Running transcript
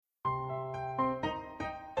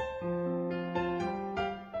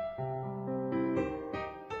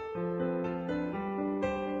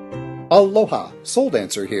Aloha, Soul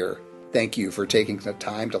Dancer here. Thank you for taking the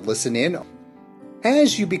time to listen in.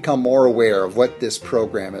 As you become more aware of what this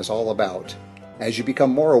program is all about, as you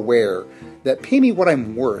become more aware that Pay Me What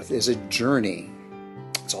I'm Worth is a journey,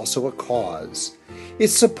 it's also a cause.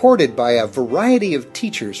 It's supported by a variety of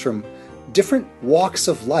teachers from different walks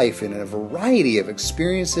of life and a variety of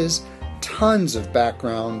experiences, tons of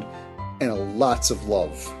background, and lots of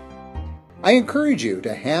love. I encourage you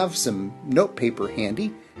to have some notepaper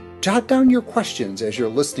handy. Jot down your questions as you're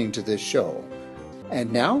listening to this show.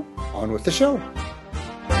 And now, on with the show.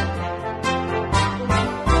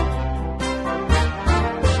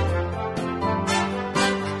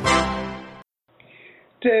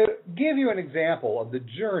 To give you an example of the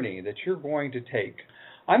journey that you're going to take,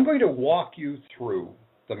 I'm going to walk you through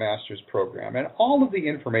the Master's Program. And all of the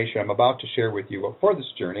information I'm about to share with you for this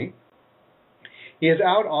journey is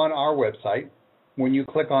out on our website when you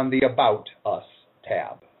click on the About Us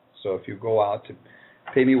tab. So if you go out to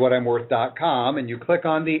paymewhatimworth.com and you click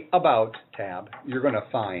on the About tab, you're going to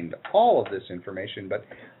find all of this information. But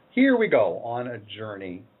here we go on a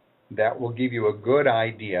journey that will give you a good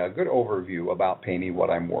idea, a good overview about Pay Me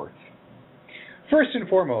What I'm Worth. First and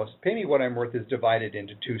foremost, Pay Me What I'm Worth is divided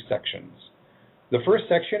into two sections. The first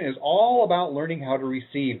section is all about learning how to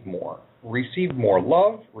receive more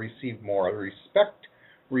love, receive more respect,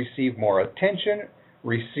 receive more attention,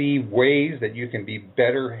 receive ways that you can be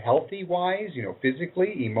better healthy-wise,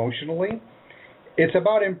 physically, emotionally. It's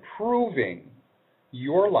about improving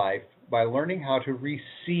your life by learning how to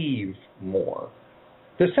receive more.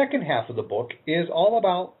 The second half of the book is all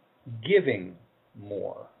about giving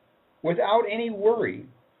more without any worry,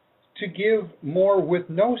 to give more with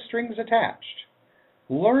no strings attached.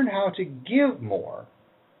 Learn how to give more,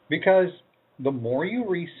 because the more you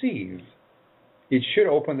receive, it should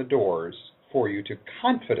open the doors for you to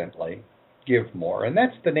confidently give more. And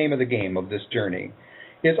that's the name of the game of this journey,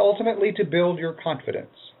 is ultimately to build your confidence.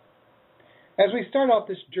 As we start off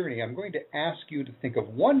this journey, I'm going to ask you to think of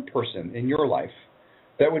one person in your life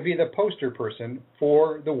that would be the poster person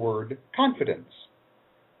for the word confidence.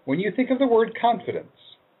 When you think of the word confidence,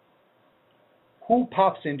 who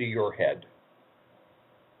pops into your head?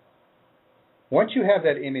 Once you have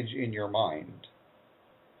that image in your mind,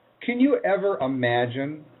 can you ever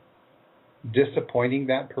imagine disappointing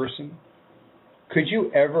that person? Could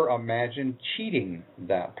you ever imagine cheating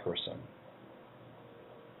that person?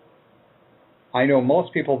 I know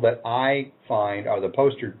most people that I find are the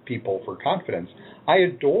poster people for confidence. I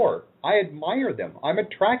admire them. I'm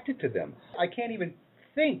attracted to them. I can't even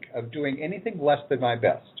think of doing anything less than my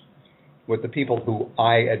best with the people who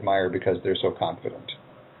I admire because they're so confident.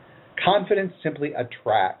 Confidence simply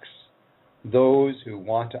attracts those who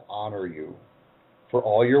want to honor you for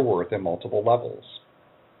all your worth in multiple levels.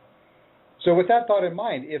 So with that thought in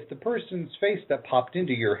mind, if the person's face that popped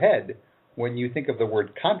into your head when you think of the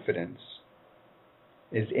word confidence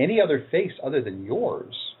is any other face other than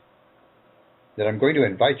yours, then I'm going to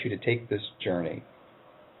invite you to take this journey.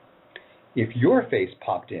 If your face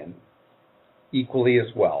popped in, equally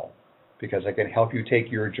as well, because I can help you take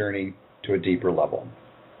your journey to a deeper level.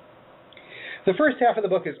 The first half of the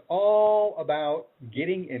book is all about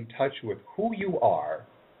getting in touch with who you are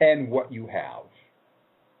and what you have.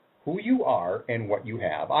 Who you are and what you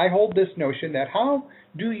have. I hold this notion that how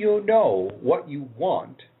do you know what you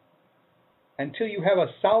want until you have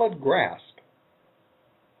a solid grasp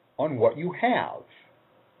on what you have?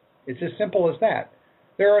 It's as simple as that.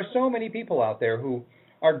 There are so many people out there who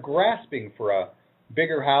are grasping for a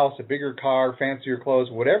bigger house, a bigger car, fancier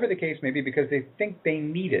clothes, whatever the case may be, because they think they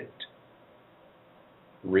need it.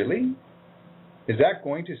 Really? Is that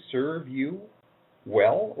going to serve you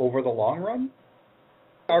well over the long run?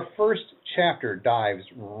 Our first chapter dives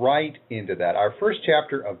right into that. Our first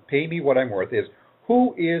chapter of Pay Me What I'm Worth is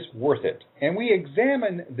who is worth it? And we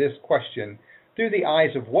examine this question through the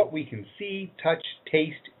eyes of what we can see, touch,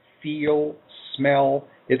 taste, feel, smell.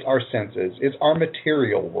 It's our senses. It's our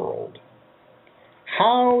material world.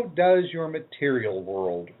 How does your material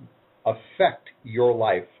world affect your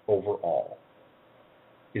life overall?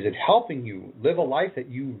 Is it helping you live a life that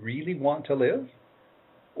you really want to live?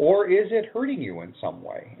 Or is it hurting you in some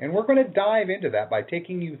way? And we're going to dive into that by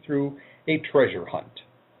taking you through a treasure hunt.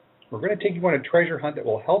 We're going to take you on a treasure hunt that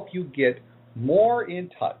will help you get more in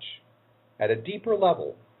touch at a deeper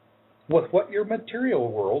level with what your material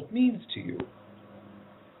world means to you.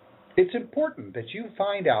 It's important that you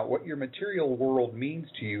find out what your material world means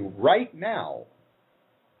to you right now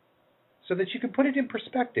so that you can put it in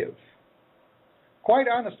perspective. Quite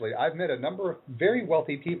honestly, I've met a number of very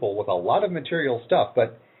wealthy people with a lot of material stuff,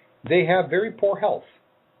 but they have very poor health.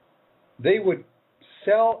 They would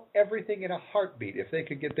sell everything in a heartbeat if they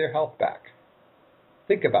could get their health back.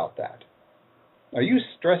 Think about that. Are you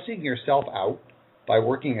stressing yourself out by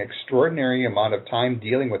working an extraordinary amount of time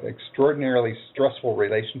dealing with extraordinarily stressful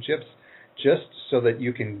relationships just so that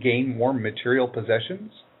you can gain more material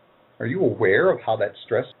possessions? Are you aware of how that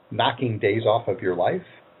stress is knocking days off of your life?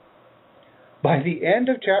 By the end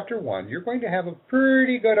of chapter 1, you're going to have a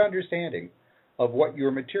pretty good understanding of what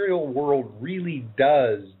your material world really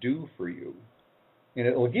does do for you. And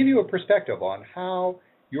it will give you a perspective on how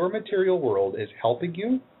your material world is helping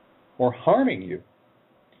you or harming you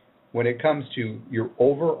when it comes to your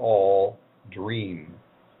overall dream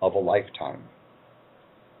of a lifetime.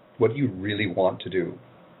 What do you really want to do?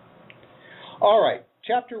 All right,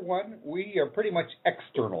 chapter 1, we are pretty much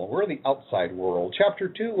external. We're in the outside world. Chapter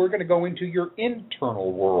 2, we're going to go into your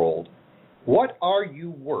internal world. What are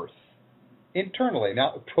you worth internally?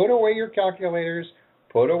 Now, put away your calculators,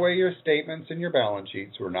 put away your statements and your balance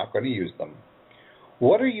sheets. We're not going to use them.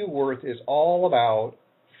 What are you worth is all about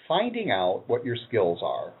finding out what your skills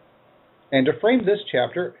are. And to frame this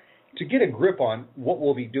chapter, to get a grip on what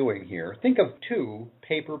we'll be doing here, think of 2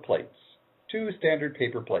 paper plates, 2 standard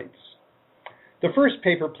paper plates. The first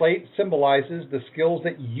paper plate symbolizes the skills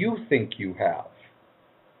that you think you have.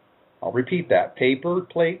 I'll repeat that. Paper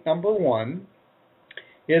plate number 1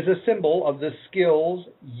 is a symbol of the skills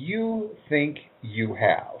you think you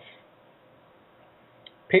have.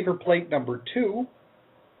 Paper plate number 2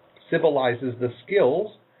 symbolizes the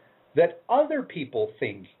skills that other people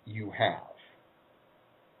think you have.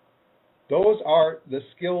 Those are the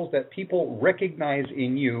skills that people recognize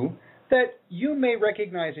in you that you may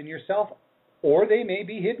recognize in yourself, or they may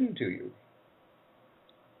be hidden to you.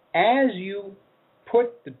 As you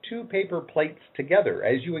put the 2 paper plates together,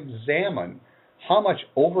 as you examine how much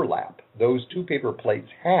overlap those 2 paper plates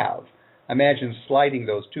have, imagine sliding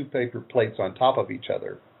those 2 paper plates on top of each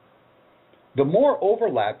other. The more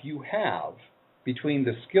overlap you have between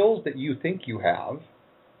the skills that you think you have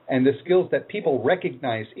and the skills that people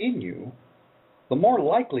recognize in you, the more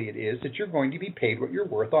likely it is that you're going to be paid what you're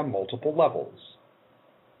worth on multiple levels.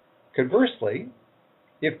 Conversely,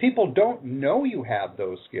 if people don't know you have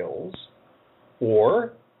those skills,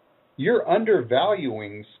 or you're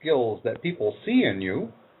undervaluing skills that people see in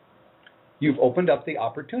you, you've opened up the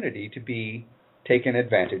opportunity to be taken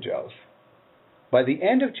advantage of. By the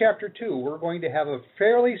end of chapter 2, we're going to have a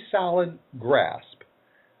fairly solid grasp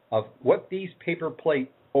of what these paper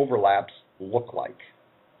plate overlaps look like.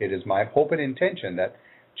 It is my hope and intention that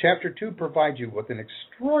chapter 2 provides you with an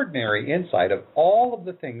extraordinary insight of all of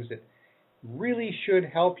the things that really should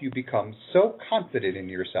help you become so confident in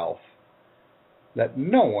yourself that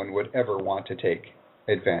no one would ever want to take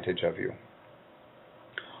advantage of you.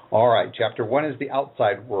 All right, chapter 1 is the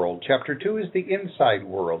outside world. Chapter 2 is the inside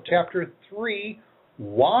world. Chapter 3,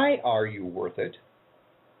 why are you worth it?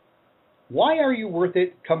 Why are you worth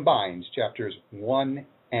it combines chapters 1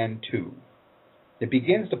 and 2. It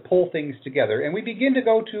begins to pull things together, and we begin to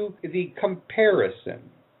go to the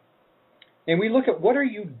comparison. And we look at what are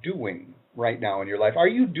you doing right now in your life. Are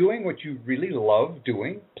you doing what you really love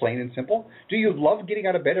doing, plain and simple? Do you love getting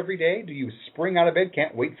out of bed every day? Do you spring out of bed,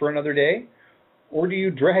 can't wait for another day? Or do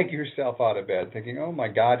you drag yourself out of bed thinking, oh my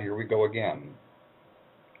God, here we go again?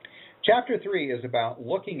 Chapter 3 is about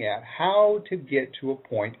looking at how to get to a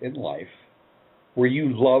point in life where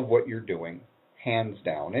you love what you're doing, hands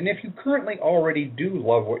down. And if you currently already do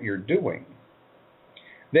love what you're doing,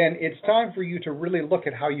 then it's time for you to really look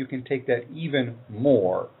at how you can take that even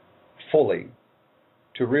more fully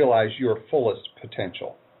to realize your fullest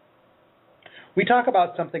potential. We talk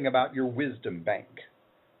about something about your wisdom bank.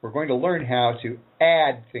 We're going to learn how to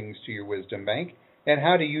add things to your wisdom bank and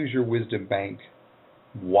how to use your wisdom bank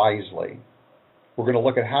wisely. We're going to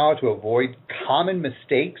look at how to avoid common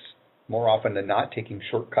mistakes, more often than not taking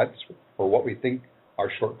shortcuts or what we think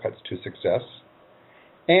are shortcuts to success.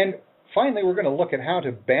 And finally, we're going to look at how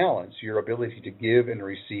to balance your ability to give and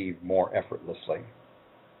receive more effortlessly.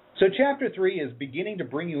 So chapter 3 is beginning to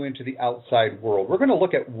bring you into the outside world. We're going to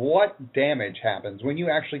look at what damage happens when you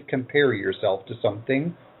actually compare yourself to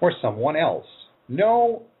something or someone else.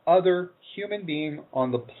 No other human being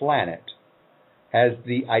on the planet has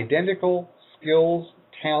the identical skills,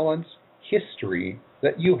 talents, history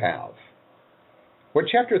that you have. What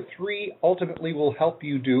chapter 3 ultimately will help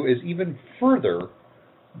you do is even further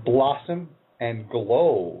blossom and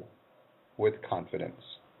glow with confidence.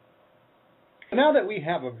 Now that we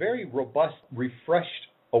have a very robust, refreshed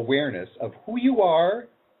awareness of who you are,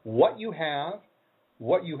 what you have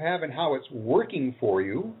and how it's working for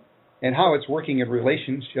you, and how it's working in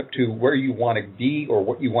relationship to where you want to be or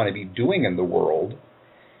what you want to be doing in the world,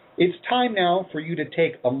 It's time now for you to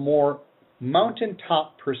take a more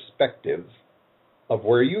mountaintop perspective of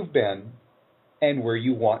where you've been and where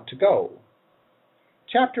you want to go.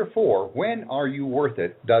 Chapter 4, When Are You Worth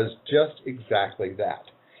It, does just exactly that.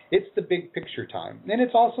 It's the big picture time, and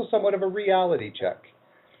it's also somewhat of a reality check.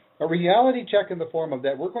 A reality check in the form of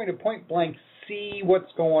that we're going to point blank see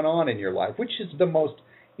what's going on in your life, which is the most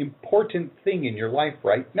important thing in your life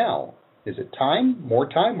right now. Is it time, more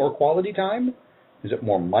quality time? Is it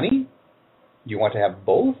more money? Do you want to have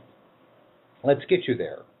both? Let's get you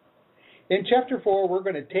there. In Chapter 4, we're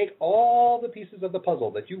going to take all the pieces of the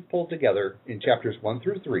puzzle that you've pulled together in Chapters 1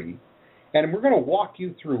 through 3, and we're going to walk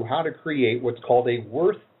you through how to create what's called a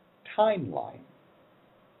worth timeline.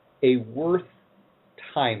 A worth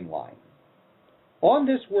timeline. On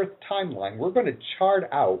this worth timeline, we're going to chart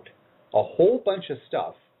out a whole bunch of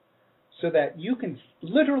stuff so that you can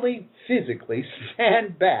literally, physically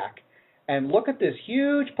stand back and look at this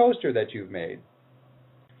huge poster that you've made.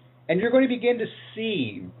 And you're going to begin to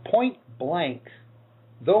see, point blank,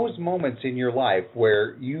 those moments in your life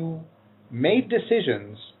where you made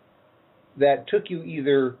decisions that took you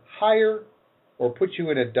either higher or put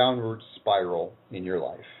you in a downward spiral in your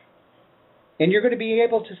life. And you're going to be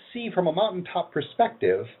able to see from a mountaintop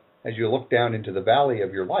perspective, as you look down into the valley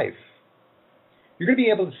of your life, you're going to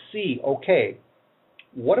be able to see, okay,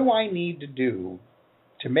 what do I need to do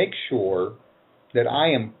to make sure that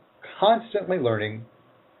I am constantly learning,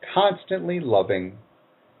 constantly loving,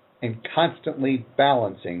 and constantly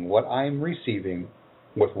balancing what I'm receiving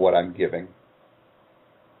with what I'm giving.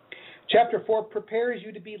 Chapter 4 prepares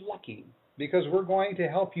you to be lucky because we're going to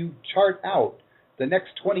help you chart out the next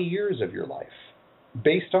 20 years of your life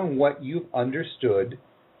based on what you've understood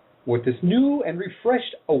with this new and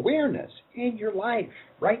refreshed awareness in your life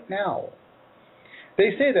right now.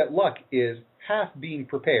 They say that luck is half being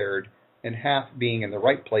prepared and half being in the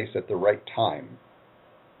right place at the right time.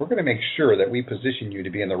 We're going to make sure that we position you to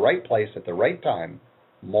be in the right place at the right time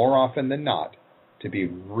more often than not to be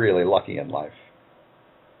really lucky in life.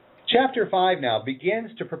 Chapter 5 now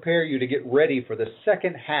begins to prepare you to get ready for the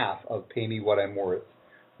second half of Pay Me What I'm Worth.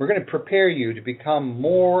 We're going to prepare you to become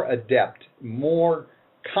more adept, more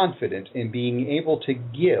confident in being able to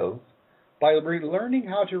give by learning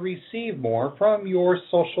how to receive more from your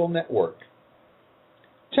social network.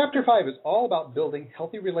 Chapter 5 is all about building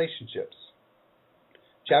healthy relationships.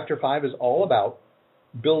 Chapter 5 is all about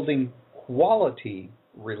building quality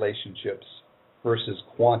relationships versus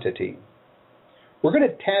quantity. We're going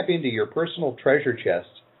to tap into your personal treasure chest,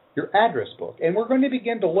 your address book, and we're going to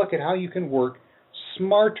begin to look at how you can work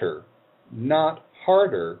smarter, not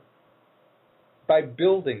harder, by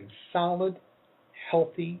building solid,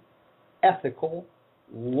 healthy, ethical,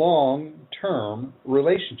 long-term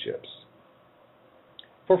relationships.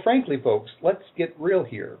 For frankly, folks, let's get real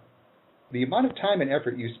here. The amount of time and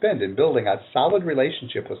effort you spend in building a solid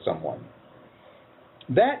relationship with someone,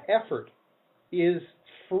 that effort is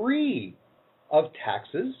free of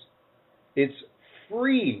taxes. It's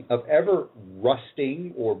free of ever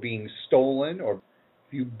rusting or being stolen. Or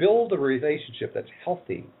if you build a relationship that's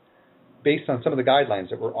healthy based on some of the guidelines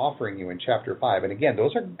that we're offering you in Chapter 5, and again,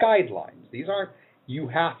 those are guidelines. These aren't you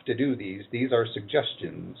have to do these are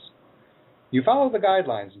suggestions. You follow the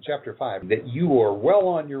guidelines in Chapter 5 that you are well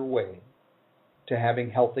on your way to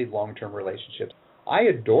having healthy long-term relationships. I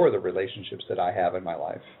adore the relationships that I have in my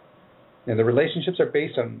life. And the relationships are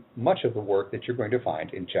based on much of the work that you're going to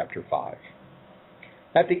find in Chapter 5.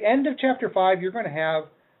 At the end of Chapter 5, you're going to have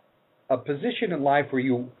a position in life where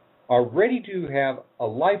you are ready to have a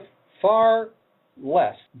life far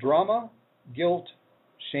less drama, guilt,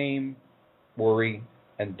 shame, worry,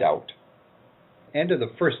 and doubt. End of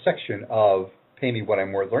the first section of Pay Me What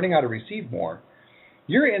I'm Worth, learning how to receive more.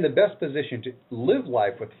 You're in the best position to live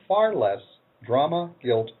life with far less drama,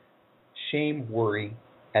 guilt, shame, worry,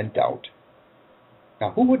 and doubt.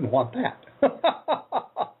 Now, who wouldn't want that?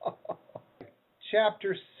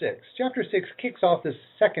 Chapter 6. Chapter 6 kicks off the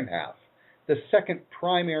second half, the second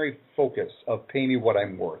primary focus of Pay Me What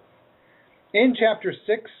I'm Worth. In Chapter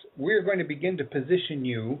 6, we're going to begin to position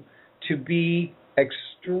you to be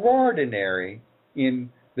extraordinary in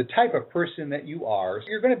the type of person that you are. So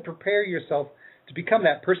you're going to prepare yourself to become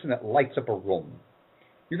that person that lights up a room.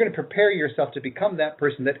 You're going to prepare yourself to become that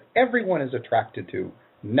person that everyone is attracted to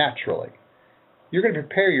naturally. You're going to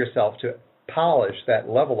prepare yourself to polish that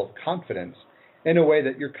level of confidence in a way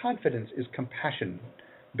that your confidence is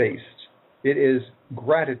compassion-based. It is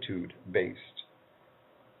gratitude-based.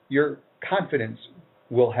 Your confidence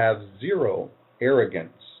will have zero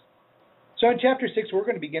arrogance. So in Chapter 6, we're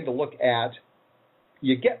going to begin to look at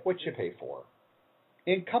you get what you pay for.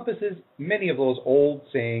 encompasses many of those old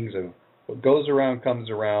sayings of what goes around comes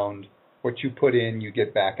around, what you put in, you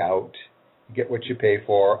get back out, you get what you pay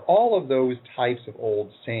for, all of those types of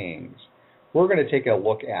old sayings we're going to take a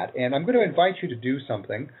look at. And I'm going to invite you to do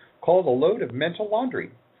something called a load of mental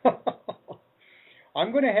laundry.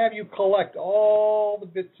 I'm going to have you collect all the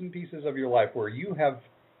bits and pieces of your life where you have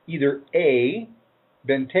either A,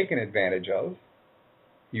 been taken advantage of,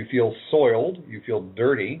 you feel soiled, you feel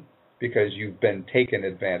dirty because you've been taken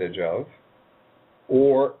advantage of,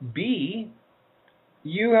 or B,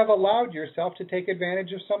 you have allowed yourself to take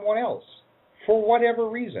advantage of someone else for whatever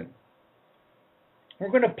reason. We're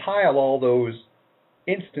going to pile all those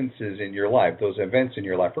instances in your life, those events in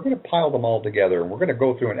your life, we're going to pile them all together, and we're going to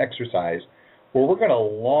go through an exercise where we're going to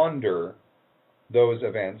launder those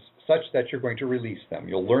events such that you're going to release them.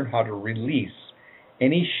 You'll learn how to release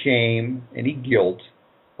any shame, any guilt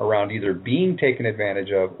around either being taken advantage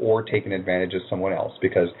of or taking advantage of someone else.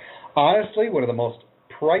 Because honestly, one of the most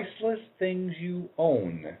priceless things you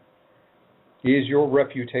own is your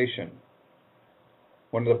reputation.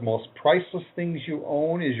 One of the most priceless things you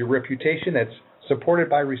own is your reputation that's supported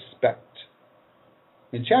by respect.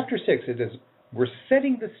 In Chapter 6, it is, we're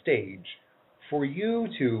setting the stage for you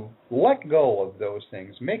to let go of those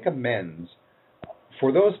things, make amends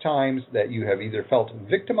for those times that you have either felt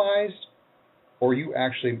victimized or you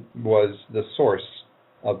actually was the source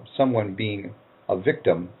of someone being a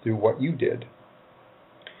victim through what you did.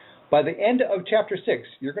 By the end of Chapter 6,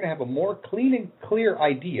 you're going to have a more clean and clear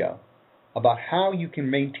idea about how you can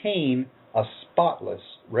maintain a spotless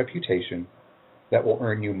reputation that will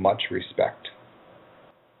earn you much respect.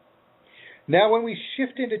 Now, when we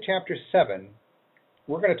shift into Chapter 7,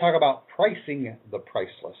 we're going to talk about pricing the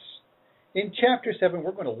priceless. In Chapter 7,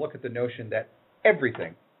 we're going to look at the notion that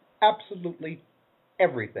everything, absolutely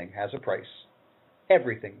everything, has a price.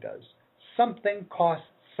 Everything does. Something costs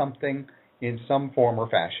something in some form or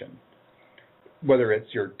fashion. Whether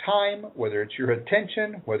it's your time, whether it's your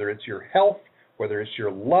attention, whether it's your health, whether it's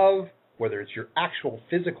your love, whether it's your actual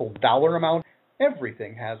physical dollar amount,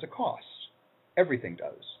 everything has a cost. Everything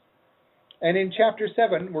does. And in Chapter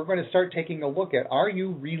 7, we're going to start taking a look at, are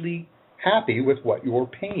you really happy with what you're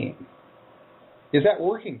paying? Is that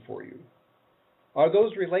working for you? Are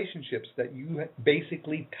those relationships that you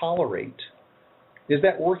basically tolerate, is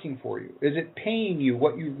that working for you? Is it paying you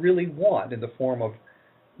what you really want in the form of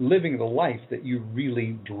living the life that you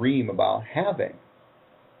really dream about having?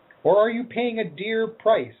 Or are you paying a dear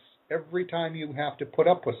price every time you have to put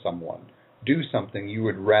up with someone, do something you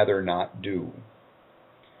would rather not do?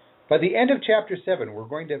 By the end of Chapter 7, we're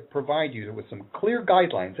going to provide you with some clear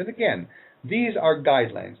guidelines. And again, these are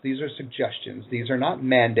guidelines. These are suggestions. These are not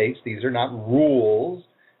mandates. These are not rules.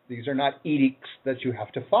 These are not edicts that you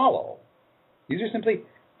have to follow. These are simply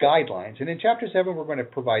guidelines. And in Chapter 7, we're going to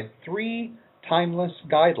provide 3 timeless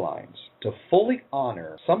guidelines to fully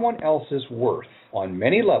honor someone else's worth on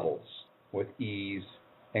many levels with ease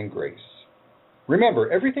and grace. Remember,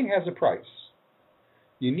 everything has a price.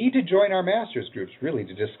 You need to join our master's groups, really,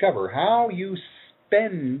 to discover how you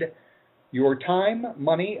spend your time,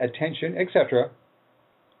 money, attention, etc.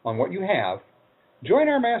 on what you have. Join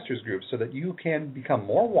our master's groups so that you can become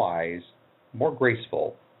more wise, more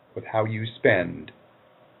graceful with how you spend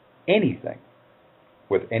anything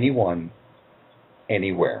with anyone,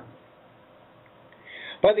 anywhere.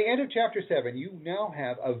 By the end of Chapter 7, you now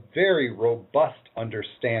have a very robust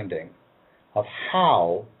understanding of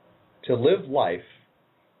how to live life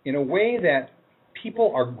in a way that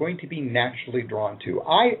people are going to be naturally drawn to.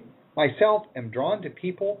 I, myself, am drawn to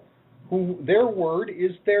people who their word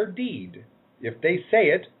is their deed. If they say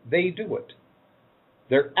it, they do it.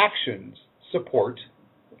 Their actions support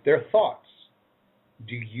their thoughts.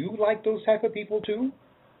 Do you like those type of people too?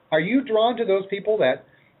 Are you drawn to those people that,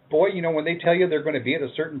 boy, you know, when they tell you they're going to be at a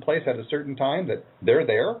certain place at a certain time, that they're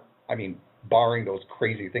there? I mean, barring those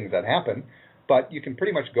crazy things that happen, but you can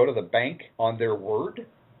pretty much go to the bank on their word.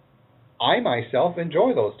 I myself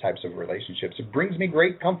enjoy those types of relationships. It brings me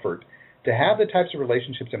great comfort to have the types of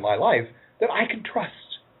relationships in my life that I can trust,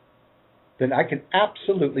 that I can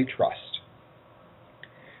absolutely trust.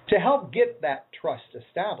 To help get that trust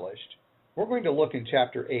established, we're going to look in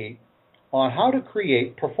Chapter 8 on how to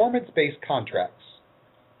create performance-based contracts.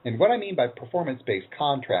 And what I mean by performance-based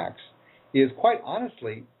contracts is, quite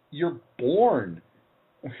honestly, you're born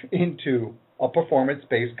into a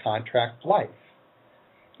performance-based contract life.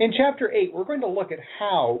 In Chapter 8, we're going to look at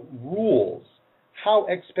how rules, how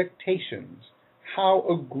expectations, how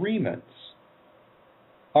agreements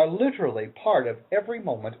are literally part of every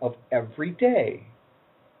moment of every day.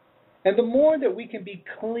 And the more that we can be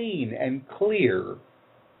clean and clear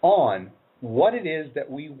on what it is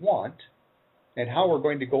that we want and how we're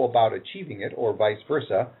going to go about achieving it, or vice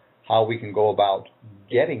versa, how we can go about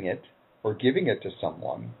getting it or giving it to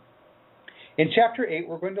someone. In Chapter 8,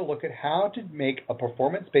 we're going to look at how to make a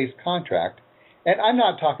performance-based contract. And I'm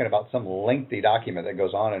not talking about some lengthy document that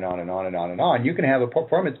goes on and on and on and on and on. You can have a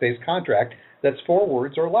performance-based contract that's 4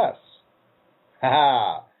 words or less.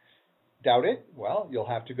 Ha! Doubt it? Well, you'll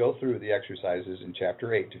have to go through the exercises in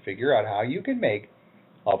Chapter 8 to figure out how you can make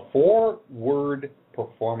a 4-word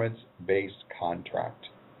performance-based contract.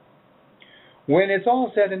 When it's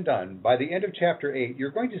all said and done, by the end of Chapter 8,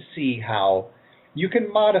 you're going to see how you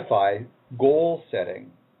can modify goal setting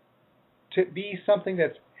to be something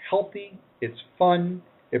that's healthy, it's fun,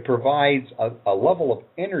 it provides a level of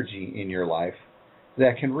energy in your life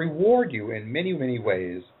that can reward you in many, many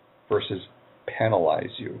ways versus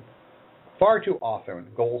penalize you. Far too often,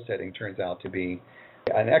 goal setting turns out to be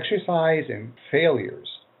an exercise in failures.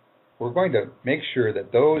 We're going to make sure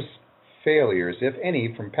that those failures, if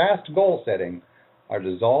any, from past goal setting are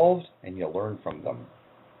dissolved and you learn from them.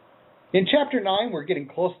 In Chapter 9, we're getting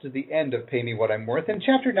close to the end of Pay Me What I'm Worth, and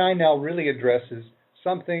Chapter 9 now really addresses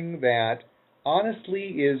something that honestly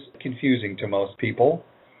is confusing to most people,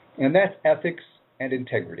 and that's ethics and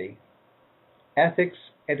integrity. Ethics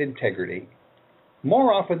and integrity.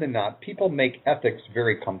 More often than not, people make ethics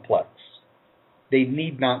very complex. They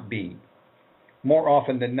need not be. More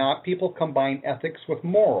often than not, people combine ethics with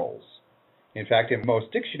morals. In fact, in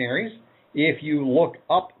most dictionaries, if you look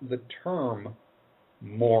up the term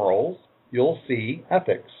morals, you'll see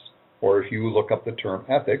ethics. Or if you look up the term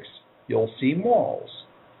ethics, you'll see morals.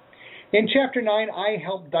 In Chapter 9, I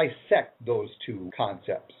help dissect those two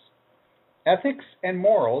concepts. Ethics and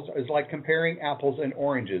morals is like comparing apples and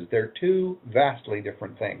oranges. They're two vastly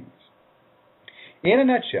different things. In a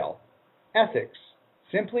nutshell, ethics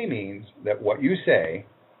simply means that what you say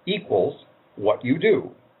equals what you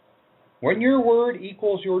do. When your word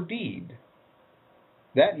equals your deed,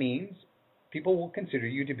 that means people will consider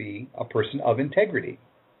you to be a person of integrity.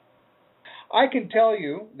 I can tell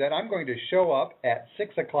you that I'm going to show up at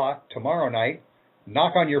 6 o'clock tomorrow night,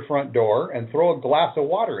 knock on your front door, and throw a glass of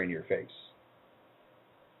water in your face.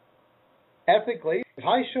 Ethically, if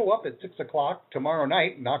I show up at 6 o'clock tomorrow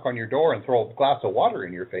night, knock on your door, and throw a glass of water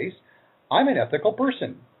in your face, I'm an ethical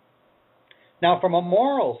person. Now, from a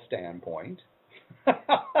moral standpoint,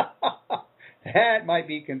 that might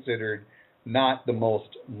be considered not the most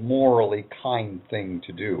morally kind thing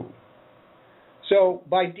to do. So,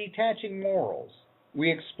 by detaching morals,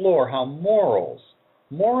 we explore how morals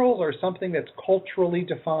are something that's culturally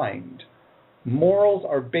defined. Morals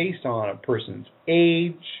are based on a person's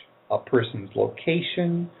age, a person's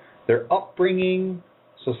location, their upbringing,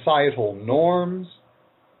 societal norms.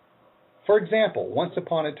 For example, once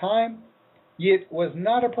upon a time, it was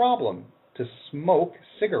not a problem to smoke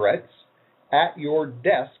cigarettes at your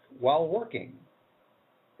desk while working.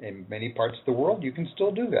 In many parts of the world, you can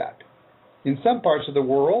still do that. In some parts of the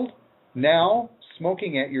world, now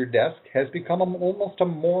smoking at your desk has become almost a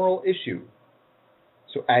moral issue.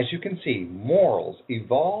 So as you can see, morals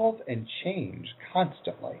evolve and change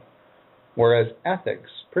constantly, whereas ethics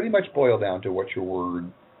pretty much boil down to what your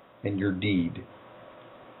word and your deed,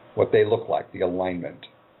 what they look like, the alignment.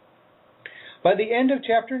 By the end of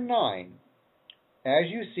Chapter 9, as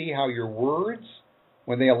you see how your words,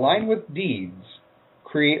 when they align with deeds,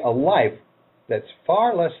 create a life that's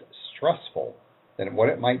far less stressful than what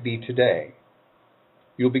it might be today,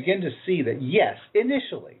 you'll begin to see that, yes,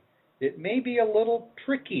 initially, it may be a little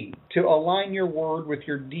tricky to align your word with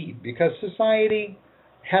your deed because society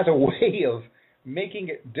has a way of making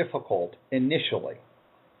it difficult initially.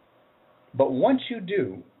 But once you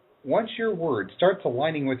do, once your word starts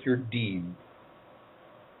aligning with your deed,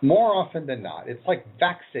 more often than not, it's like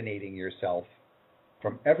vaccinating yourself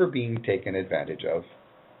from ever being taken advantage of.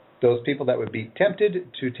 Those people that would be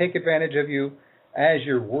tempted to take advantage of you, as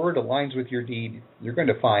your word aligns with your deed, you're going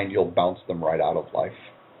to find you'll bounce them right out of life.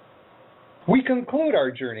 We conclude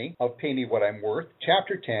our journey of Pay Me What I'm Worth,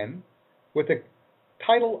 Chapter 10, with the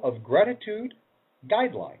title of Gratitude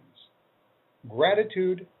Guidelines.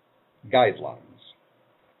 Gratitude Guidelines.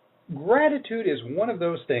 Gratitude is one of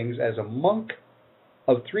those things as a monk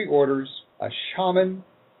of 3 orders, a shaman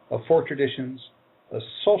of 4 traditions, a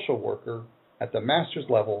social worker at the master's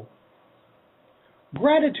level.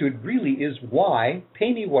 Gratitude really is why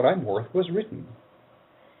Pay Me What I'm Worth was written.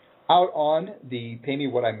 Out on the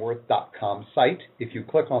PayMeWhatI'mWorth.com site, if you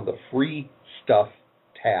click on the Free Stuff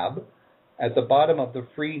tab, at the bottom of the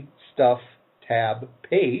Free Stuff tab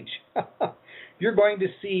page, you're going to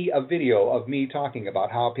see a video of me talking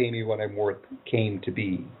about how Pay Me What I'm Worth came to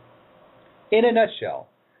be. In a nutshell,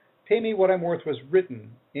 Pay Me What I'm Worth was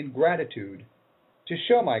written in gratitude to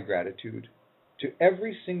show my gratitude to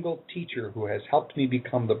every single teacher who has helped me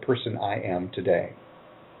become the person I am today.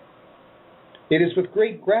 It is with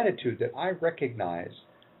great gratitude that I recognize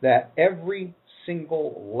that every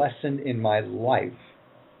single lesson in my life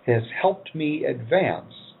has helped me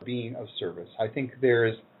advance being of service. I think there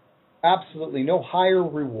is absolutely no higher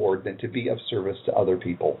reward than to be of service to other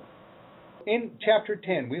people. In Chapter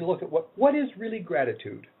 10, we look at what is really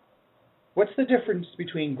gratitude. What's the difference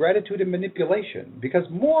between gratitude and manipulation? Because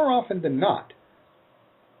more often than not,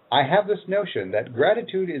 I have this notion that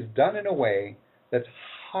gratitude is done in a way that's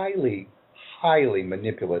highly, highly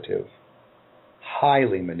manipulative.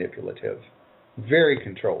 Highly manipulative. Very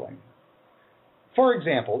controlling. For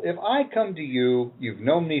example, if I come to you, you've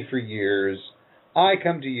known me for years, I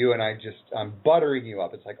come to you and I'm buttering you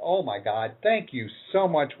up. It's like, oh my God, thank you so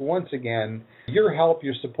much once again. Your help,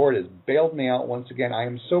 your support has bailed me out once again. I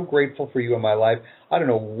am so grateful for you in my life. I don't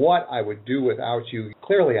know what I would do without you.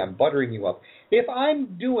 Clearly, I'm buttering you up. If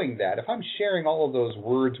I'm doing that, if I'm sharing all of those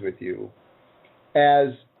words with you as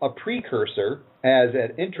a precursor, as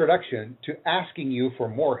an introduction to asking you for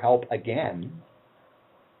more help again,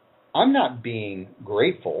 I'm not being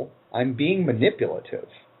grateful. I'm being manipulative.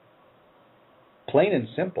 Plain and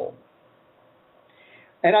simple.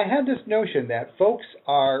 And I have this notion that folks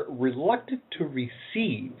are reluctant to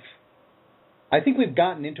receive. I think we've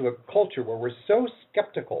gotten into a culture where we're so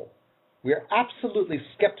skeptical. We're absolutely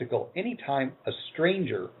skeptical anytime a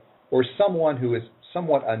stranger or someone who is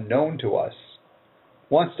somewhat unknown to us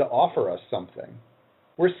wants to offer us something.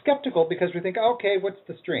 We're skeptical because we think, okay, what's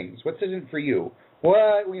the strings? What's in it for you?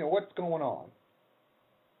 What's going on?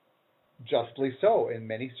 Justly so in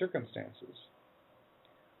many circumstances.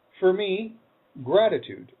 For me,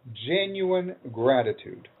 gratitude, genuine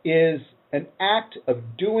gratitude, is an act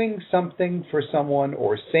of doing something for someone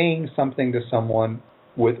or saying something to someone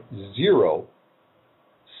with zero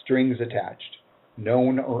strings attached,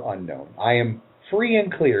 known or unknown. I am free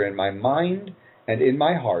and clear in my mind and in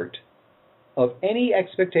my heart of any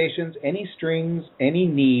expectations, any strings, any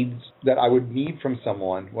needs that I would need from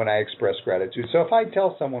someone when I express gratitude. So if I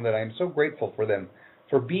tell someone that I am so grateful for them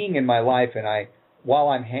for being in my life and while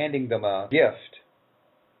I'm handing them a gift,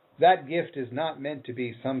 that gift is not meant to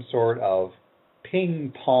be some sort of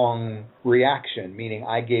ping-pong reaction, meaning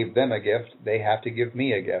I gave them a gift, they have to give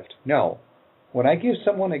me a gift. No. When I give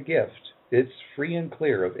someone a gift, it's free and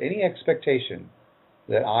clear of any expectation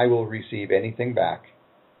that I will receive anything back,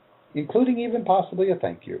 including even possibly a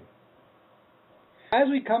thank you. As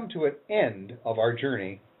we come to an end of our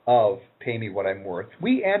journey of Pay Me What I'm Worth,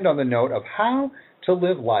 we end on the note of how to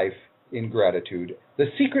live life in gratitude.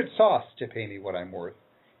 The secret sauce to Pay Me What I'm Worth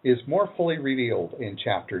is more fully revealed in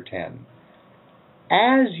Chapter 10.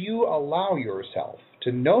 As you allow yourself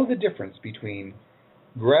to know the difference between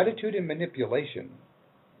gratitude and manipulation,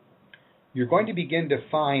 you're going to begin to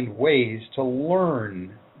find ways to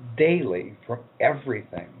learn daily from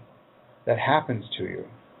everything that happens to you.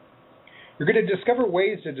 You're going to discover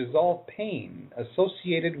ways to dissolve pain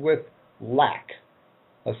associated with lack,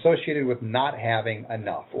 associated with not having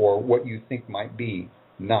enough, or what you think might be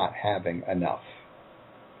not having enough.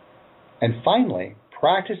 And finally,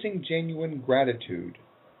 practicing genuine gratitude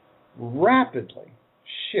rapidly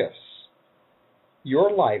shifts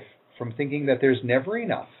your life from thinking that there's never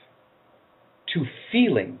enough to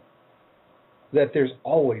feeling that there's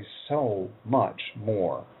always so much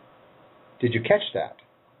more. Did you catch that?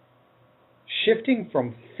 Shifting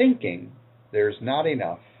from thinking there's not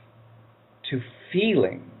enough to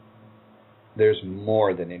feeling there's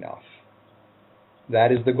more than enough.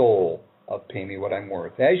 That is the goal of Pay Me What I'm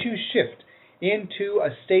Worth. As you shift into a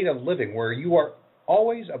state of living where you are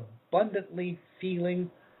always abundantly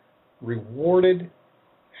feeling rewarded,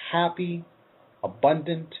 happy,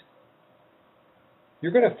 abundant,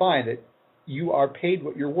 you're going to find that you are paid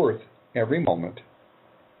what you're worth every moment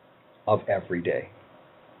of every day.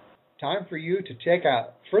 Time for you to take a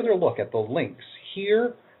further look at the links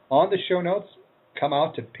here on the show notes. Come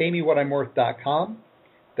out to paymewhatimworth.com.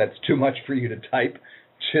 That's too much for you to type.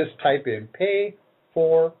 Just type in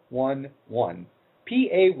pay411.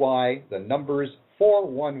 P-A-Y, the numbers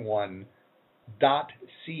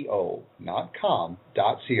 411.co, not com,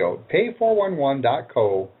 .co.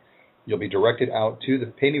 Pay411.co. You'll be directed out to the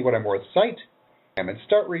Pay Me What I'm Worth site and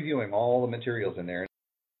start reviewing all the materials in there.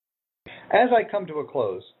 As I come to a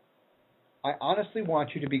close, I honestly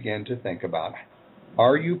want you to begin to think about,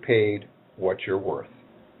 are you paid what you're worth?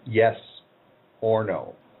 Yes or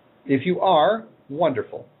no? If you are,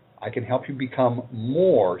 wonderful. I can help you become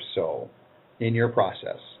more so in your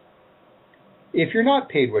process. If you're not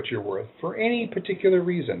paid what you're worth for any particular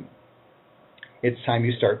reason, It's time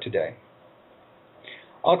you start today.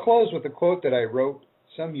 I'll close with a quote that I wrote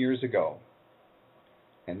some years ago.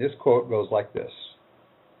 And this quote goes like this: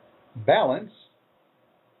 balance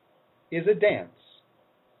is a dance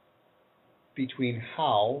between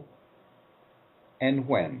how and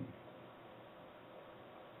when.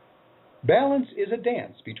 Balance is a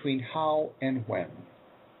dance between how and when.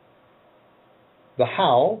 The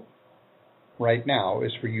how right now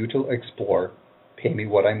is for you to explore, pay me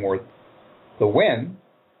what I'm worth. The when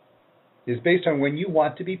is based on when you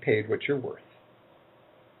want to be paid what you're worth.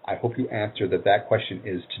 I hope you answer that question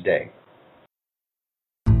is today.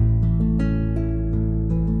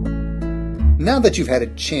 Now that you've had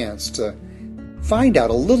a chance to find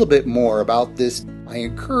out a little bit more about this, I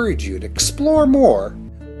encourage you to explore more.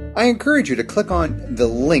 I encourage you to click on the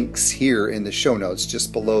links here in the show notes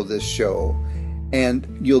just below this show, and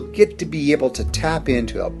you'll get to be able to tap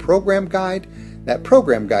into a program guide. That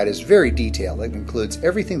program guide is very detailed. It includes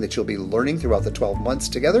everything that you'll be learning throughout the 12 months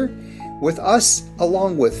together with us,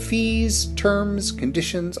 along with fees, terms,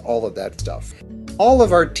 conditions, all of that stuff. All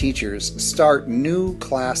of our teachers start new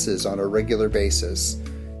classes on a regular basis,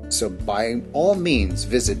 so by all means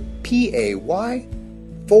visit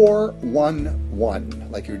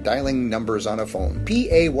PAY411, like you're dialing numbers on a phone,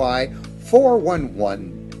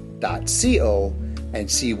 PAY411.co, and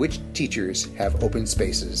see which teachers have open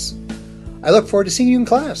spaces. I look forward to seeing you in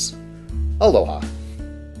class. Aloha.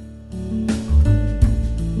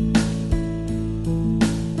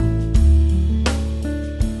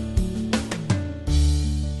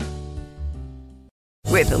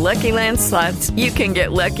 With the Lucky Land Slots, you can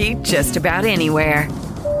get lucky just about anywhere.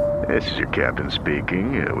 This is your captain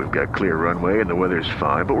speaking. We've got clear runway and the weather's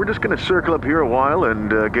fine, but we're just going to circle up here a while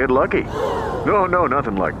and get lucky. No,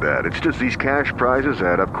 nothing like that. It's just these cash prizes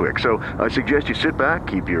add up quick. So I suggest you sit back,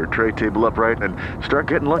 keep your tray table upright, and start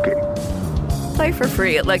getting lucky. Play for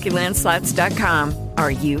free at LuckyLandSlots.com.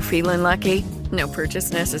 Are you feeling lucky? No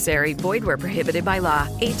purchase necessary. Void where prohibited by law.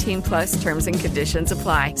 18+ terms and conditions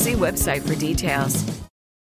apply. See website for details.